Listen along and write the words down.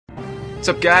What's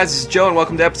up, guys? This is Joe, and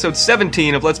welcome to episode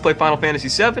 17 of Let's Play Final Fantasy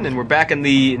VII, and we're back in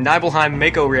the Nibelheim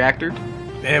Mako reactor.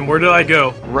 And where did I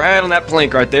go? Right on that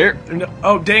plank right there.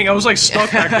 Oh, dang, I was like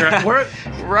stuck back there. Where?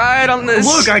 Right on this.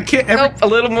 Look, I can't... Nope, a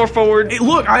little more forward. Hey,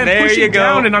 look, I am there pushing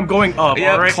down and I'm going up,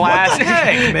 yep, alright? Classic, What the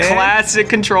heck, man? Classic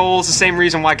controls, the same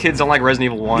reason why kids don't like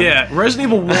Resident Evil 1. Yeah,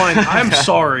 Resident Evil 1, I'm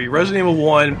sorry. Resident Evil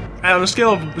 1, on a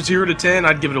scale of 0 to 10,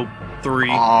 I'd give it a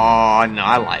 3. Aw, no,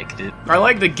 I liked it. I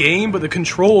liked the game, but the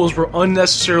controls were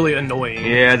unnecessarily annoying.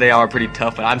 Yeah, they are pretty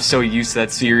tough, but I'm so used to that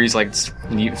series, like, it's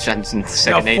second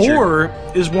now, nature.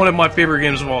 4 is one of my favorite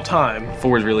games of all time.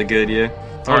 4 is really good, yeah.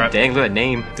 Oh, right. Dang, look at that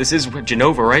name. This is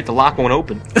Jenova, right? The lock won't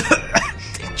open.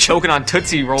 Choking on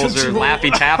Tootsie Rolls Tootsie or Roll.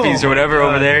 Laffy Tappies Oh or whatever my God.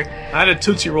 over there. I had a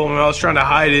Tootsie Roll and I was trying to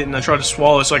hide it, and I tried to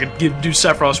swallow it so I could do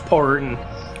Sephiroth's part, and...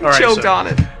 Alright, Choked so on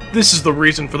it. this is the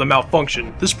reason for the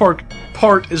malfunction. This part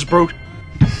is broke.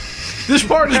 This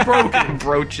part is broken.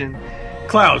 Broaching.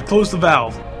 Cloud, close the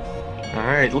valve.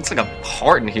 Alright, looks like a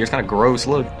heart in here. It's kind of gross.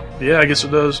 Look. Yeah, I guess it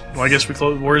does. Well, I guess we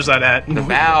close. Where's that at? The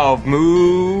valve.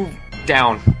 Move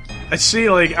down. I see,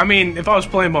 like, I mean, if I was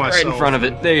playing by myself. Right in front of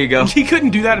it. There you go. He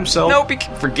couldn't do that himself. Nope,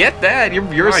 forget that.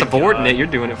 You're a My subordinate. God. You're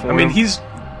doing it for him. I mean, he's...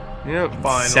 Yep.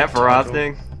 Fine, Sephiroth I'll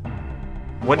thing.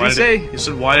 What did he say? He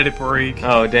said, why did it break?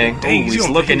 Oh, dang. Dang, Ooh, he's he's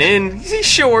gonna looking pinch. in. He's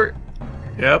short.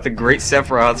 Yep. The great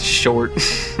Sephiroth's short.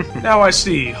 Now I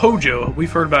see. Hojo,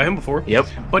 we've heard about him before. Yep.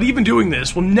 But even doing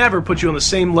this will never put you on the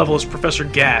same level as Professor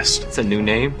Gast. It's a new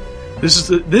name. This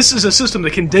is a system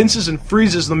that condenses and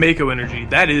freezes the Mako energy.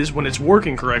 That is, when it's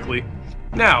working correctly.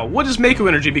 Now, what does Mako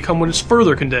energy become when it's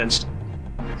further condensed?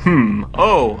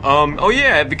 Oh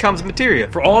yeah, it becomes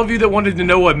materia. For all of you that wanted to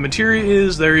know what materia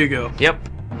is, there you go. Yep.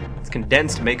 It's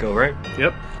condensed Mako, right?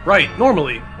 Yep. Right,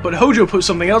 normally. But Hojo put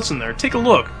something else in there. Take a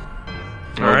look.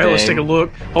 Alright, let's dang. take a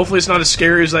look. Hopefully it's not as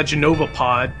scary as that Jenova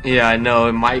pod. Yeah, I know,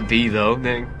 it might be though.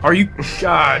 Dang. Are you...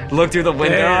 God. Look through the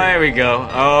window. There. There we go.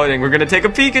 Oh, dang, we're gonna take a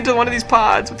peek into one of these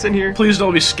pods. What's in here? Please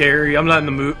don't be scary. I'm not in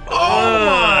the mood. Oh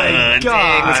my Dang,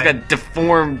 God. it's got a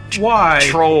deformed Why?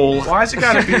 troll. Why's it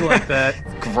gotta be like that?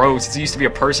 Gross. It used to be a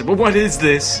person. But what is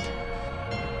this?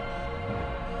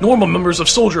 Normal members of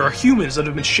Soldier are humans that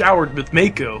have been showered with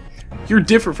Mako. You're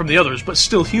different from the others, but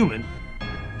still human.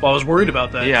 Well, I was worried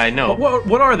about that. Yeah, I know. But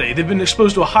what are they? They've been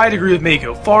exposed to a high degree of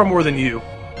Mako, far more than you.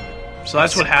 So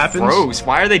that's what happens? Gross.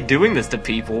 Why are they doing this to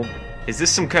people? Is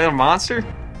this some kind of monster?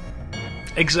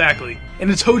 Exactly. And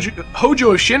it's Hojo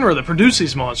of Shinra that produced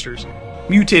these monsters.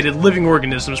 Mutated living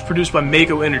organisms produced by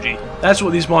Mako energy. That's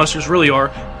what these monsters really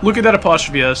are. Look at that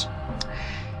apostrophe S.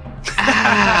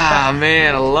 Ah,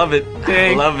 man, I love it.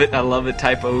 Dang. I love it. I love it.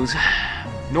 Typos.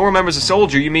 Normal members of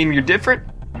Soldier, you mean you're different?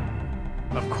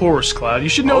 Of course, Cloud. You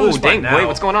should know Oh, this by dang, now. wait,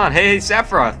 what's going on? Hey,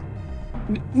 Sephiroth.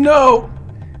 No!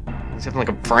 He's having like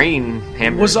a brain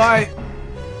hammer. Was I...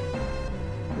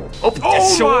 Oh, Oh,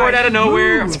 a sword my out of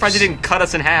nowhere. I'm moves. surprised he didn't cut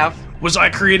us in half. Was I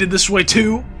created this way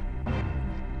too?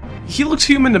 He looks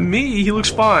human to me. He looks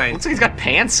fine. Looks like he's got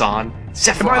pants on. Am I the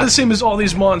Sephiroth. same as all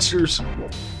these monsters?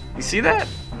 You see that?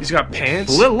 He's got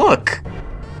pants? Look.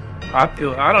 I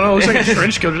don't know. It's like a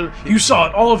trench coat. You saw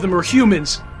it. All of them were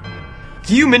humans.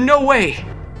 Human, no way.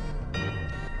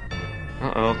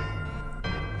 Uh-oh.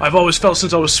 I've always felt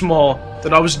since I was small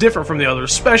that I was different from the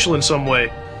others, special in some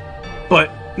way.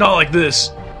 But not like this.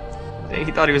 Dang,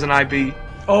 he thought he was an IB.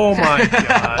 Oh my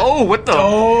god. Oh, what the?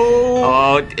 Oh.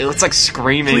 Oh, it looks like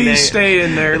screaming. Please Dang. stay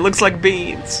in there. It looks like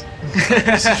beans.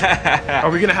 Are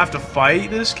we gonna have to fight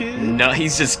this kid? No,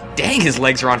 he's just... Dang, his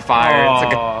legs are on fire. It's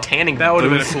like Aw, a tanning that would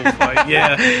have been a booth. cool fight.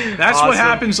 Yeah, that's what Awesome.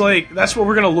 happens. Like that's what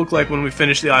we're gonna look like when we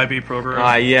finish the IB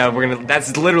program. Yeah, we're gonna...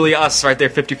 That's literally us right there,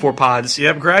 54 pods.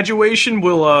 Yep, graduation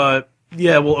will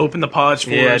we'll open the pods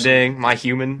for Yeah, us. dang, my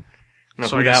human. I don't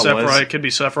So know I who guess that Sephiroth, was. it could be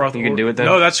Sephiroth. You can do it then?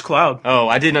 No, that's Cloud. Oh,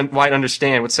 I didn't quite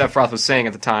understand what Sephiroth was saying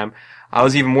at the time. I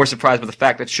was even more surprised by the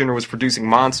fact that Shinra was producing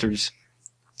monsters.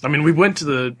 I mean, we went to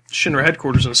the Shinra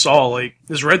headquarters and saw, like,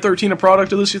 is Red 13 a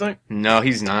product of this, you think? No,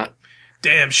 he's not.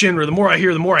 Damn, Shinra, the more I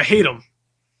hear, the more I hate them.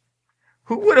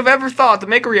 Who would have ever thought the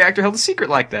Mako reactor held a secret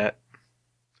like that?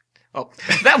 Oh,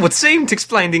 that would seem to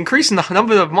explain the increase in the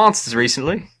number of monsters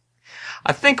recently.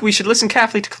 I think we should listen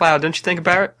carefully to Cloud, don't you think,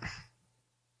 Barrett?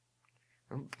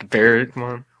 Barrett, come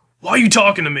on. Why are you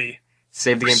talking to me?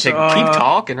 Save the game, keep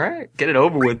talking, right? Get it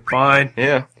over with. Fine.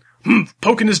 Yeah.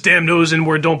 Poking his damn nose in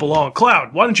where it don't belong.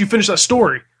 Cloud, why don't you finish that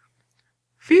story?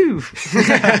 Phew.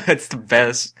 It's the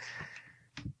best.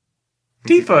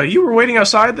 Tifa, you were waiting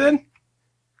outside then?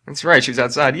 That's right, she was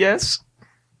outside, yes.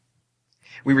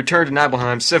 We returned to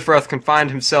Nibelheim. Sephiroth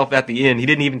confined himself at the inn. He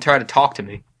didn't even try to talk to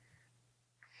me.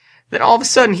 Then all of a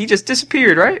sudden, he just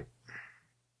disappeared, right?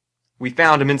 We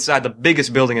found him inside the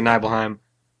biggest building in Nibelheim.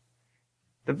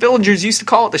 The villagers used to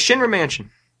call it the Shinra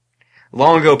Mansion.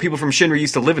 Long ago, people from Shinra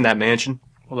used to live in that mansion.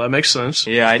 Well, that makes sense.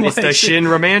 Yeah, it's the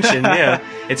Shinra Mansion, yeah.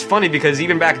 It's funny because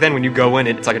even back then when you go in,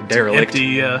 it's like a derelict. Empty,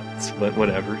 yeah. But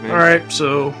whatever. Alright,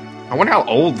 so... I wonder how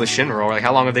old the Shinra are. Like,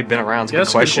 how long have they been around? It's a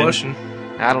that's a good question.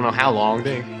 I don't know how long.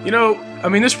 Dang. You know, I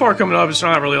mean, this part coming up is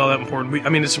not really all that important. I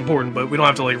mean, it's important, but we don't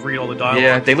have to, like, read all the dialogue.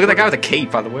 Yeah, they look like that guy with a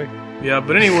cape, by the way. Yeah,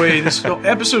 but anyway, this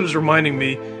episode is reminding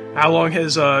me how long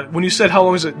has, when you said how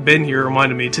long has it been here, it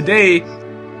reminded me. Today,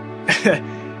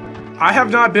 I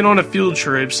have not been on a field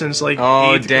trip since, like,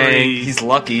 8th grade. He's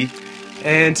lucky.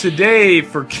 And today,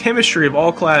 for chemistry of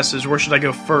all classes, where should I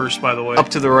go first, by the way? Up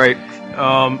to the right.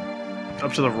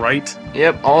 Up to the right?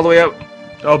 Yep, all the way up.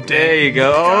 Oh, there you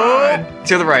go. Oh,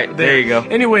 to the right. There you go.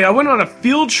 Anyway, I went on a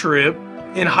field trip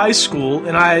in high school,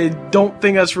 and I don't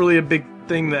think that's really a big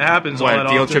thing that happens all that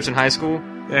often. Field trips in high school?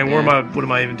 And what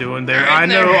am I even doing there? Right I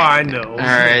know. Alright,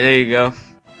 there you go.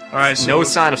 Alright, so... No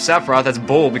sign of Sephiroth, that's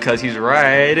bull, because he's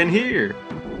right in here.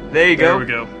 There you go. There we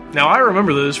go. Now, I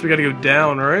remember this. We gotta go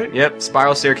down, right? Yep,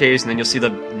 spiral staircase, and then you'll see the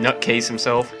nutcase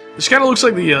himself. This kind of looks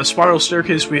like the spiral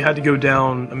staircase we had to go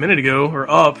down a minute ago,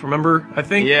 or up, remember? I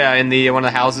think. Yeah, in the one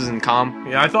of the houses in Com.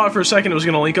 Yeah, I thought for a second it was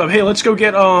gonna link up. Hey, let's go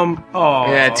get oh.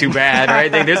 Yeah, too bad,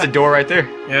 right? There's a door right there.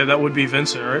 Yeah, that would be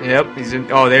Vincent, right? Yep, he's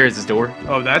in. Oh, there's his door.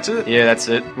 Oh, that's it. Yeah, that's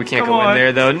it. We can't go in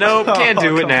there though. Nope, can't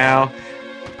do it now.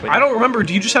 But I don't remember.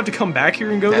 Do you just have to come back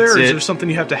here and go there, or is there something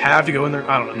you have to go in there?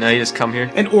 I don't know. No, you just come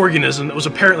here. An organism that was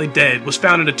apparently dead was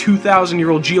found in a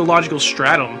 2,000-year-old geological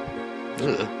stratum.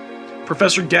 Ugh.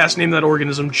 Professor Gass named that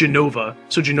organism Jenova.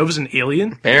 So Jenova's an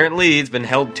alien? Apparently, it's been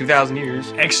held 2,000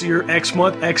 years. X year, X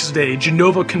month, X day.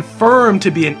 Jenova confirmed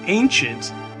to be an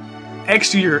ancient.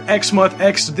 X year, X month,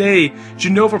 X day.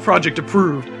 Jenova project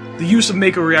approved. The use of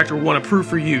Mako Reactor 1 approved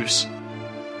for use.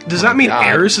 Does that mean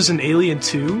Eris is an alien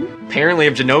too? Apparently,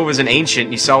 if Jenova's an ancient,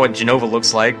 you saw what Jenova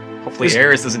looks like. Hopefully,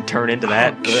 Eris doesn't turn into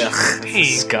that. Ugh,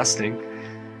 disgusting.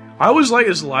 I always like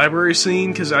this library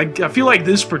scene because I feel like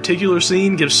this particular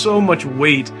scene gives so much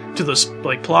weight to the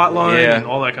like plot line and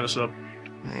all that kind of stuff.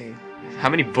 How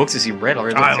many books has he read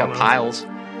already? He's got piles.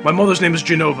 My mother's name is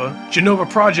Jenova. Jenova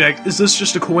Project. Is this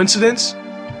just a coincidence?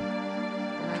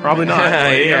 Probably not.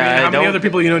 How many other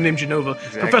people you know named Jenova?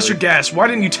 Exactly. Professor Gass, why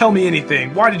didn't you tell me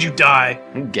anything? Why did you die?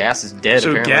 Gas is dead, so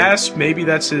apparently. Gas, maybe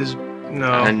that's his...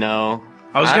 No. No.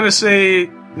 I was gonna say...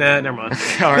 Nah, never mind.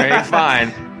 Alright,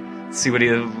 fine. See what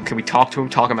can we talk to him,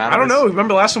 talk him out of I don't know.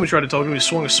 Remember last time we tried to talk to him, he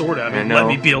swung a sword at me. Let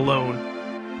me be alone.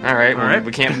 Alright, well,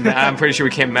 we can't... I'm pretty sure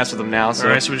we can't mess with him now, so...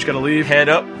 Alright, so we just gotta leave? Head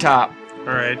up top.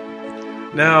 Alright.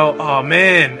 Now, oh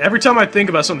man, every time I think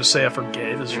about something to say, I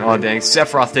forget. Oh dang,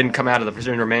 Sephiroth didn't come out of the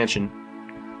prisoner mansion.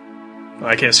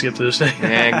 I can't skip this thing.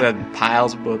 Yeah, got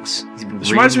piles of books.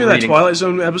 This reminds me of that Twilight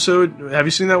Zone episode. Have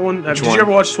you seen that one? Did you ever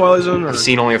watch Twilight Zone? I've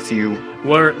seen only a few.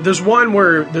 Where there's one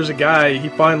where there's a guy. He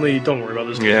finally don't worry about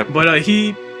this. Yeah. But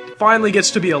he finally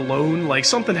gets to be alone. Like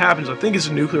something happens. I think it's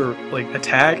a nuclear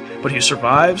attack, but he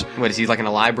survives. What is he like in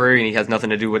a library and he has nothing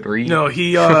to do but read? No,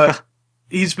 he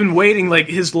he's been waiting. Like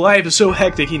his life is so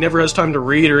hectic. He never has time to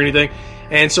read or anything.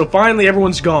 And so finally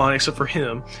everyone's gone except for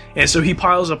him. And so he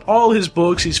piles up all his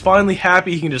books. He's finally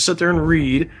happy. He can just sit there and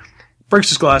read. Breaks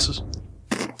his glasses.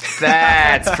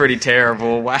 That's pretty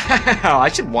terrible. Wow. I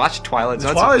should watch Twilight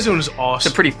Zone. Twilight Zone is awesome.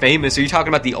 It's pretty famous. Are you talking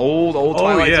about the old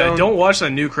Twilight Zone? Oh, yeah. Don't watch that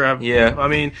new crap. Yeah. I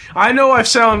mean, I know I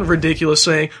sound ridiculous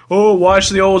saying, oh, watch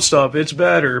the old stuff. It's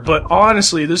better. But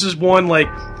honestly, this is one,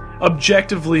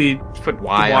 objectively... Just put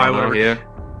whatever. Yeah.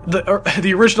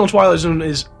 The original Twilight Zone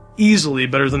is easily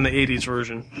better than the 80s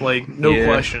version. No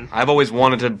question. I've always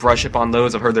wanted to brush up on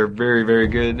those. I've heard they're very, very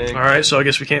good. Alright, so I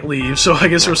guess we can't leave. So I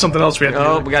guess there was something else we have to do.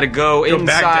 Oh, we gotta go inside,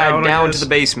 back down to the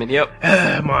basement. Yep.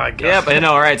 Oh my god. Yep, I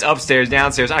know, alright, it's upstairs,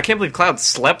 downstairs. I can't believe Cloud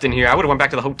slept in here. I would've went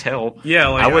back to the hotel. Yeah,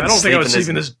 I don't think I would sleep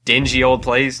in this dingy old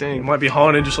place. It might be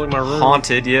haunted, just like my room.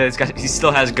 Haunted, yeah. He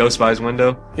still has a ghost by his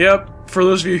window. Yep. For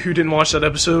those of you who didn't watch that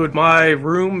episode, my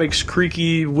room makes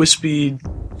creaky, wispy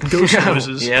ghost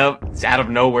noises. Yep. It's out of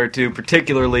nowhere, too,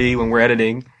 particularly when we're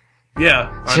editing.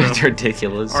 Yeah, It's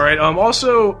ridiculous. Alright,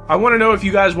 also, I want to know if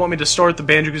you guys want me to start the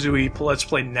Banjo-Kazooie Let's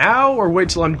Play now, or wait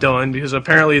till I'm done, because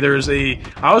apparently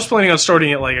I was planning on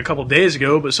starting it a couple days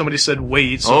ago, but somebody said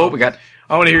wait, so...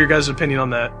 I want to hear your guys' opinion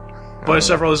on that. But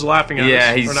Sephiroth is laughing at us.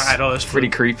 Yeah, he's or not at us, pretty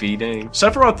creepy, dang.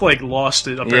 Sephiroth, lost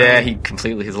it, apparently. Yeah, he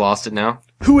completely has lost it now.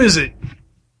 Who is it?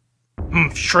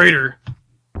 Traitor.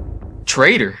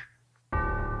 Traitor?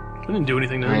 I didn't do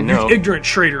anything to him. I know. You ignorant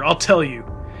traitor, I'll tell you.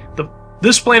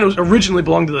 This planet originally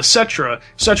belonged to the Cetra.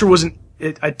 Cetra was an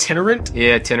itinerant?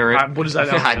 Yeah, itinerant. What is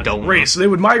that? I don't know. Race. So they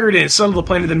would migrate in, settle the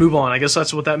planet, then move on. I guess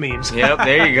that's what that means. Yep,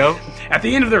 there you go. At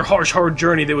the end of their harsh, hard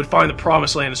journey, they would find the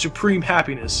promised land and supreme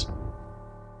happiness.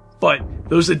 But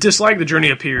those that disliked the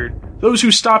journey appeared. Those who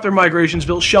stopped their migrations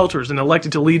built shelters and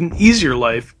elected to lead an easier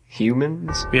life.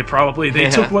 Humans? Yeah, probably. They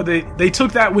took they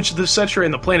took that which the Cetra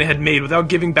and the planet had made without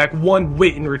giving back one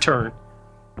whit in return.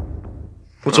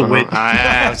 What's a whit?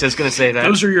 I was just gonna say that.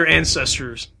 Those are your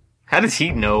ancestors. How does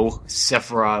he know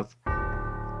Sephiroth?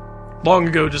 Long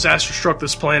ago, disaster struck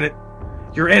this planet.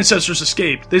 Your ancestors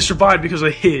escaped. They survived because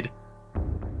they hid.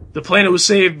 The planet was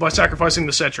saved by sacrificing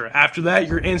the Cetra. After that,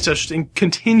 your ancestors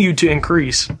continued to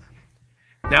increase.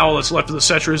 Now all that's left of the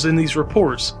Cetra is in these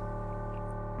reports.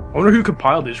 I wonder who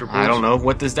compiled these reports. I don't know.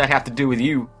 What does that have to do with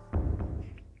you?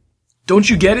 Don't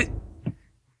you get it?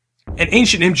 An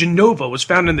ancient named Jenova was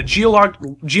found in the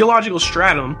geological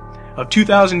stratum of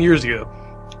 2,000 years ago.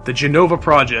 The Jenova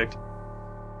Project.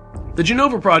 The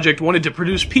Jenova Project wanted to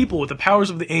produce people with the powers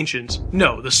of the ancients.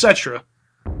 No, the Cetra.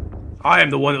 I am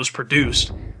the one that was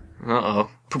produced. Uh-oh.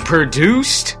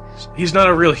 Produced? He's not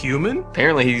a real human?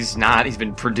 Apparently he's not. He's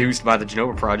been produced by the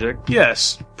Jenova Project.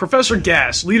 Yes. Professor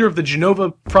Gas, leader of the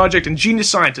Jenova Project and genius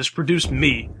scientist, produced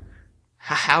me.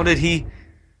 How did he...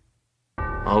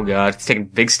 Oh god, he's taking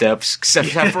big steps.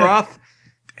 Sephiroth?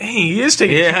 Hey, he is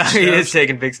taking big steps. Yeah, he is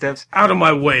taking big steps. Out of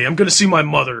my way. I'm gonna see my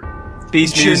mother.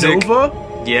 Beast music.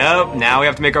 Jenova? Yep, now we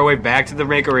have to make our way back to the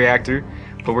Maker Reactor.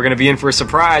 But we're gonna be in for a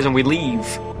surprise when we leave.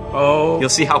 Oh. You'll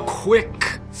see how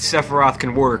quick Sephiroth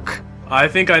can work. I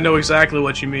think I know exactly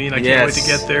what you mean. I can't wait to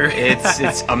get there.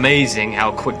 it's amazing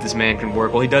how quick this man can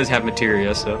work. Well, he does have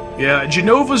materia, so... Yeah,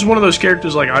 Jenova's one of those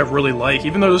characters like I really like,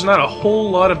 even though there's not a whole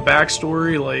lot of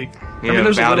backstory, like... I mean,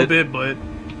 there's a little bit, but...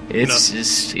 It's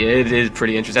just... It is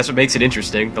pretty interesting. That's what makes it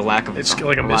interesting, the lack of... It's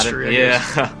like a mystery, I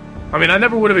guess. Yeah. I mean, I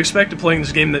never would have expected playing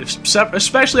this game, that,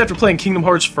 especially after playing Kingdom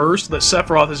Hearts first, that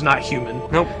Sephiroth is not human.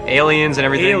 Nope. Aliens and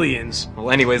everything. Aliens.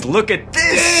 Well, anyways, look at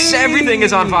this! Dang! Everything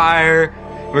is on fire!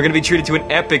 We're gonna be treated to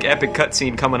an epic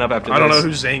cutscene coming up after this. I don't know who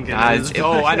Zangan is.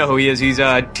 Oh, I know who he is. He's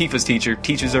Tifa's teacher.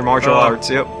 Teaches her martial arts,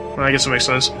 yep. I guess it makes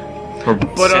sense.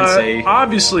 But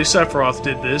obviously Sephiroth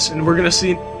did this, and we're gonna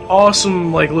see an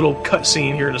awesome, like, little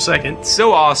cutscene here in a second.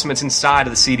 So awesome, it's inside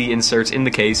of the CD inserts in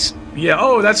the case.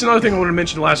 Yeah, that's another thing I wanted to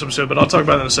mention in the last episode, but I'll talk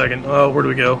about that in a second. Where do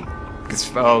we go?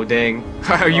 Oh, dang.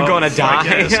 Are you gonna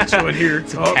die? Let's go in here.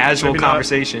 It's a casual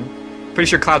conversation. Pretty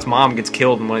sure Cloud's mom gets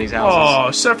killed in one of these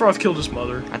houses. Oh, Sephiroth killed his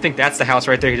mother. I think that's the house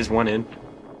right there he just went in.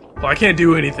 Well, I can't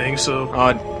do anything, so...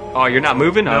 Oh, you're not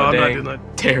moving? No, I'm dang. not doing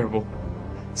that. Terrible.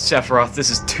 Sephiroth, this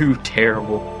is too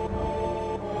terrible.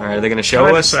 Alright, are they gonna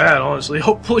show us? Sad, honestly.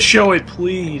 Show it,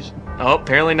 please. Oh,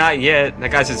 apparently not yet.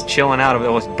 That guy's just chilling out of it.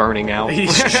 Almost burning out.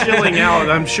 He's chilling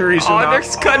out. I'm sure he's they're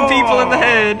cutting people in the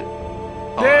head.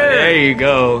 There you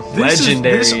go.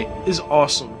 Legendary. This is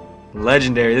awesome.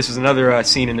 Legendary. This was another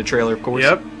scene in the trailer, of course.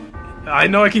 Yep. I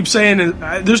know I keep saying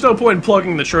there's no point in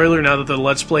plugging the trailer now that the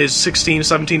Let's Play is 16,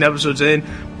 17 episodes in,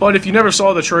 but if you never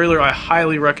saw the trailer, I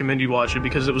highly recommend you watch it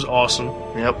because it was awesome.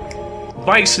 Yep.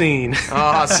 Bike scene.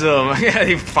 Awesome. Yeah,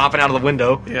 he's popping out of the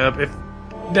window. Yep.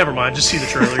 Never mind, just see the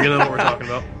trailer. You know what we're talking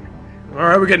about.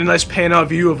 Alright, we're getting a nice pan-out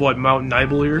view of Mount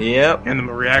Nibelhear. Yep. And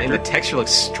the reactor. And the texture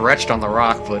looks stretched on the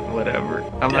rock, but whatever.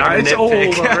 I'm not it's nitpick.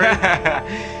 Old,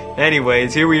 right?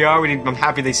 Anyways, here we are. I'm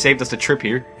happy they saved us the trip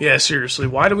here. Yeah, seriously.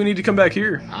 Why do we need to come back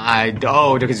here?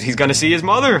 Because he's gonna see his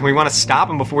mother. We want to stop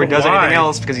him before he does anything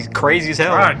else because he's crazy as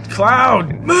hell. God,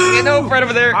 Cloud, move! You know, right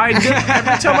over there. Every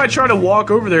time I try to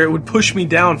walk over there, it would push me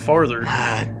down farther.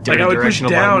 Like I would push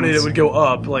down and it would go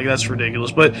up. Like that's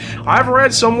ridiculous. But I've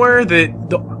read somewhere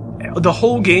that the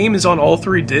whole game is on all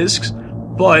 3 discs,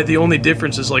 but the only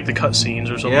difference is like the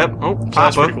cutscenes or something. Yep. Oh, so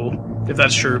that's pretty cool. If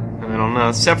that's true. I don't know.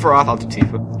 Sephiroth, I'll do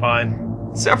Tifa. Fine.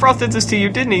 Sephiroth did this to you,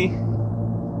 didn't he?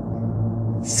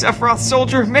 Sephiroth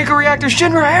soldier, Maker Reactors,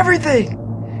 Shinra,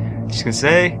 everything! Just gonna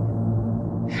say...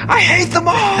 I hate them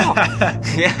all!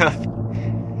 Yeah.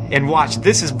 And watch,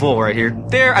 this is bull right here.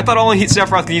 There, I thought only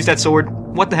Sephiroth could use that sword.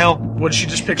 What the hell? What, did she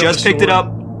just pick up Just picked it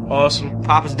up. Awesome.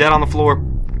 Papa's dead on the floor.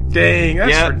 Dang,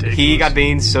 that's ridiculous. He got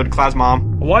beans, so did Cloud's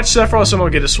mom. Watch Sephiroth somehow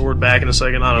get his sword back in a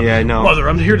second. I don't know. Yeah, I know. Mother,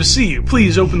 I'm here to see you.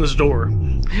 Please open this door.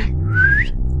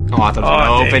 Oh, I thought it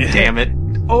was going to open, damn it.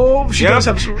 Oh, she does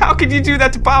have a sword. How could you do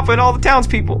that to Papa and all the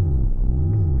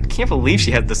townspeople? I can't believe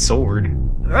she had the sword.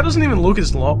 That doesn't even look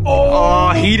as long.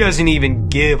 Oh, he doesn't even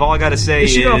give. All I gotta say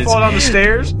is... Is she gonna fall down the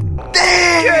stairs?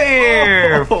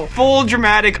 There! Full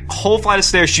dramatic, whole flight of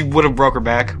stairs, she would have broke her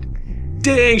back.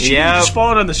 Dang, she didn't just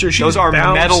fall down the stairs. She Those was are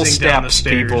metal steps,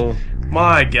 people.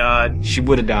 My God. She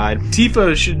would have died.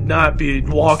 Tifa should not be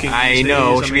walking. I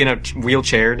know. She'd be in a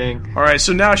wheelchair, dang. Alright,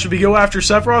 so now should we go after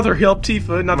Sephiroth or help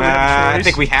Tifa? Not that we have a choice. I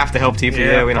think we have to help Tifa.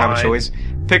 Yeah, we don't have a choice.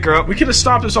 Pick her up. We could have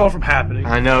stopped this all from happening.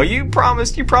 I know. You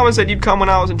promised that you'd come when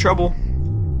I was in trouble.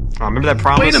 Oh, remember that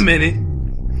promise? Wait a minute.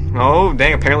 Oh,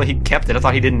 dang. Apparently he kept it. I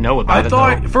thought he didn't know about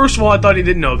it. First of all, I thought he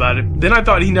didn't know about it. Then I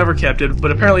thought he never kept it.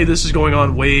 But apparently this is going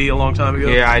on way a long time ago.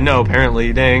 Yeah, I know.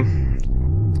 Apparently. Dang.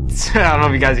 I don't know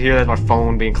if you guys hear that. My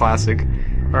phone being classic.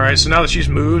 Alright, so now that she's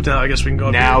moved, now I guess we can go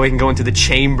up Now here. we can go into the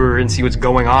chamber and see what's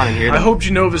going on in here. I hope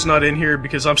Jenova's not in here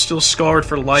because I'm still scarred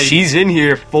for life. She's in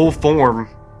here full form.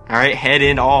 Alright, head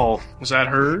and all. Was that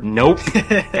her? Nope.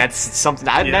 That's something...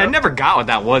 I never got what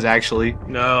that was, actually.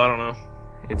 No, I don't know.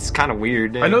 It's kind of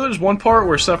weird. I know there's one part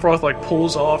where Sephiroth, like,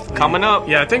 pulls off Coming up.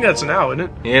 Yeah, I think that's now, isn't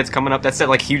it? Yeah, it's coming up. That's that,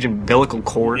 like, huge umbilical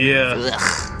cord. Yeah.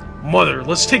 Ugh. Mother,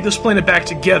 let's take this planet back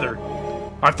together.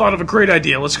 I've thought of a great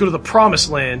idea. Let's go to the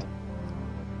Promised Land.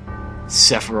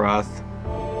 Sephiroth.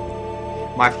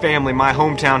 My family, my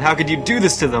hometown. How could you do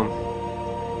this to them?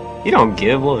 You don't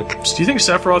give, look. Do you think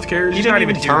Sephiroth cares? He didn't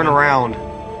even turn around.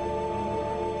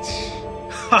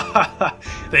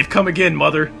 They've come again,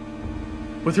 Mother.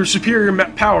 With her superior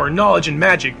power, knowledge, and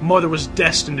magic, Mother was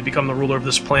destined to become the ruler of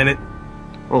this planet.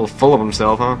 A little full of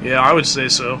himself, huh? Yeah, I would say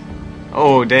so.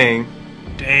 Oh, dang.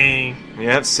 Dang.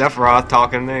 Yep, Sephiroth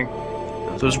talking thing.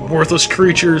 Those worthless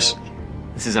creatures.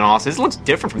 This is awesome. This looks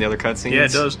different from the other cutscenes. Yeah,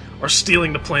 it does. Are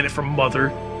stealing the planet from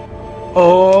Mother.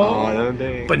 Oh,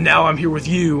 dang. But now I'm here with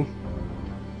you.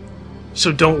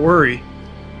 So don't worry.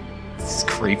 This is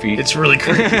creepy. It's really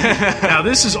creepy. Now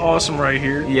this is awesome right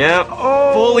here. Yep.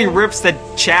 Oh. Fully rips the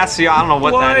chassis. I don't know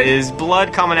what that is.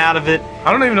 Blood coming out of it.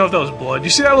 I don't even know if that was blood. You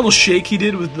see that little shake he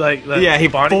did with like that he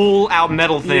body? full out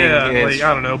metal thing. Yeah, like,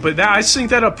 I don't know. But I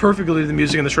sync that up perfectly to the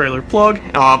music in the trailer. Plug.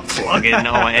 Oh, plug it.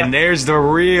 No. And there's the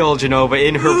real Jenova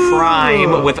in her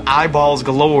prime with eyeballs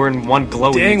galore and one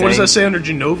glowing Dang, thing. what does that say under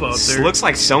Jenova up there? Looks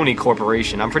like Sony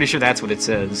Corporation. I'm pretty sure that's what it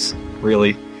says.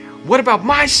 Really. What about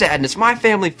my sadness, my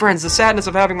family, friends, the sadness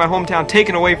of having my hometown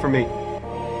taken away from me?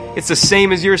 It's the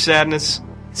same as your sadness.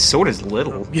 So does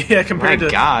little. Yeah, compared to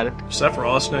God.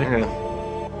 Sephiroth's name. Yeah.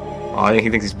 Oh, I think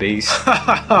he thinks he's base.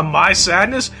 My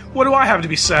sadness? What do I have to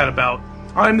be sad about?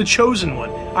 I am the chosen one.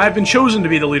 I have been chosen to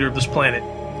be the leader of this planet.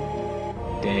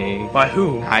 Dang. By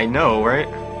whom? I know, right?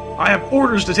 I have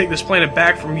orders to take this planet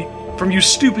back from you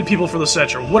stupid people for the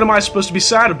Cetra. What am I supposed to be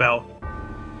sad about?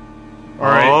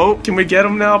 Alright, can we get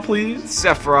him now, please?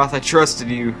 Sephiroth, I trusted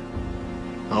you.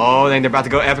 Oh, then they're about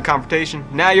to go epic confrontation.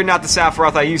 Now you're not the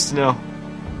Sephiroth I used to know.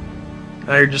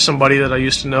 Now you're just somebody that I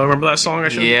used to know. Remember that song I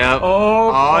showed? Yeah. Oh,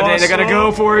 awesome. Dang, they're gonna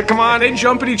go for it. Come on. They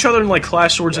jump at each other and like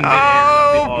clash swords in the air.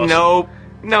 Awesome.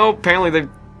 No. Apparently they...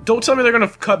 Don't tell me they're gonna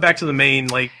cut back to the main,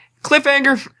 like...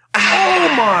 Cliffhanger.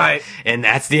 Oh my! And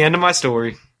that's the end of my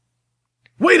story.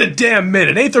 Wait a damn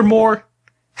minute, ain't there more?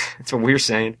 That's what we're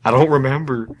saying. I don't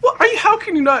remember. What are you? How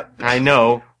can you not? I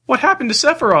know. What happened to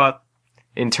Sephiroth?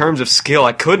 In terms of skill,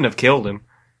 I couldn't have killed him.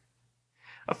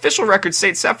 Official records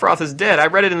state Sephiroth is dead. I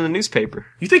read it in the newspaper.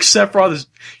 You think Sephiroth is...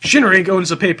 Shinra ain't owns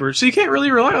the paper, so you can't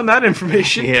really rely on that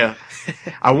information. Yeah.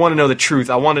 I want to know the truth.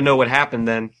 I want to know what happened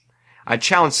then. I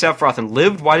challenged Sephiroth and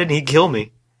lived. Why didn't he kill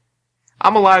me?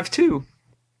 I'm alive too.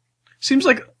 Seems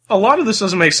like a lot of this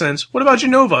doesn't make sense. What about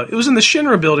Jenova? It was in the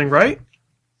Shinra building, right?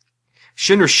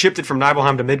 Shinra shipped it from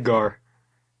Nibelheim to Midgar.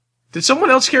 Did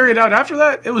someone else carry it out after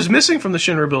that? It was missing from the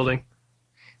Shinra building.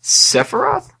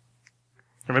 Sephiroth?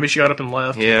 Or maybe she got up and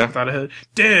left. Yeah. Without a head.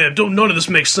 Damn, none of this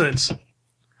makes sense.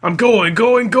 I'm going,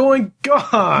 gone.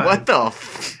 What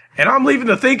the and I'm leaving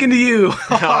the thinking to you.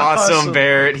 Awesome,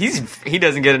 Barrett. He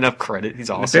doesn't get enough credit. He's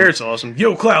awesome. Barrett's awesome.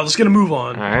 Yo, Cloud, let's get a move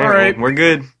on. All right. Well, we're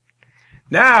good.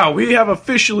 Now, we have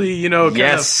officially,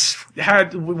 watched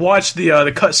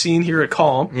the cutscene here at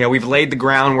Calm. Yeah, we've laid the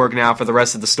groundwork now for the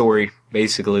rest of the story,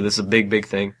 basically. This is a big, big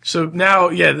thing. So now,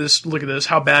 look at this.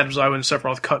 How bad was I when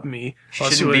Sephiroth cut me? She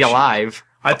shouldn't be alive.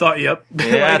 I thought, yep.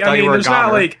 Yeah, I thought you were a goner.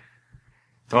 Not like...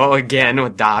 Oh, again,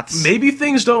 with dots. Maybe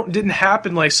things didn't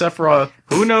happen like Sephiroth.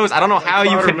 Who knows? I don't know how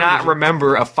you could not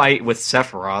remember a fight with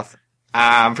Sephiroth.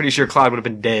 I'm pretty sure Cloud would have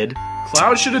been dead.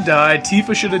 Cloud should have died.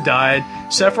 Tifa should have died.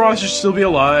 Sephiroth should still be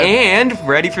alive. And,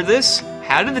 ready for this?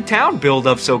 How did the town build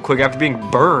up so quick after being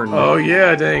burned? Oh,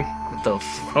 yeah, dang. What the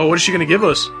Oh, what is she going to give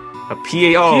us? A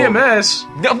PMS?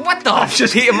 No, what the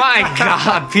my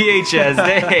God, PHS,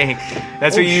 dang.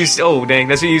 That's what you used to,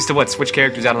 that's what you used to, switch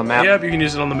characters out on the map? Yep, you can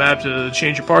use it on the map to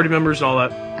change your party members and all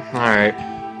that. Alright.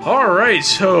 Alright,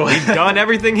 so... We've done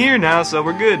everything here now, so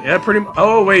we're good. Yeah, pretty much.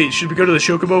 Oh, wait, should we go to the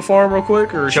Chocobo farm real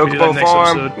quick? Or should we do that next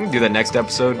episode? We can do that next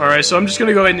episode. Alright, so I'm just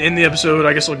gonna go ahead and end the episode.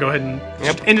 I guess I'll go ahead and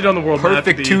just end it on the world map.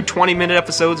 Perfect 2 20-minute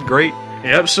episodes, great.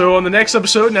 Yep, so on the next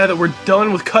episode, now that we're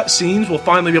done with cutscenes, we'll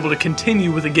finally be able to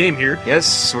continue with the game here.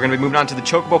 Yes, we're gonna be moving on to the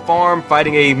Chocobo farm,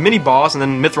 fighting a mini-boss, and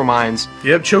then Mithril Mines.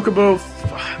 Yep, Chocobo...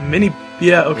 mini...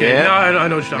 Yeah, okay, Yeah. now I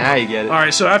know what you're talking about. Now you get it.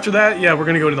 Alright, so after that, yeah, we're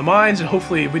gonna go to the mines, and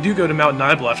hopefully we do go to Mount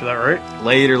Nibel after that, right?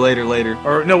 Later.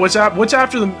 Or, no, what's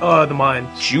after the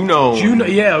mines? Juno.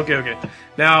 Yeah, okay.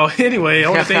 Now, anyway, I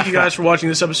want to thank you guys for watching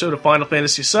this episode of Final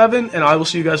Fantasy VII, and I will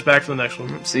see you guys back for the next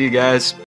one. See you guys.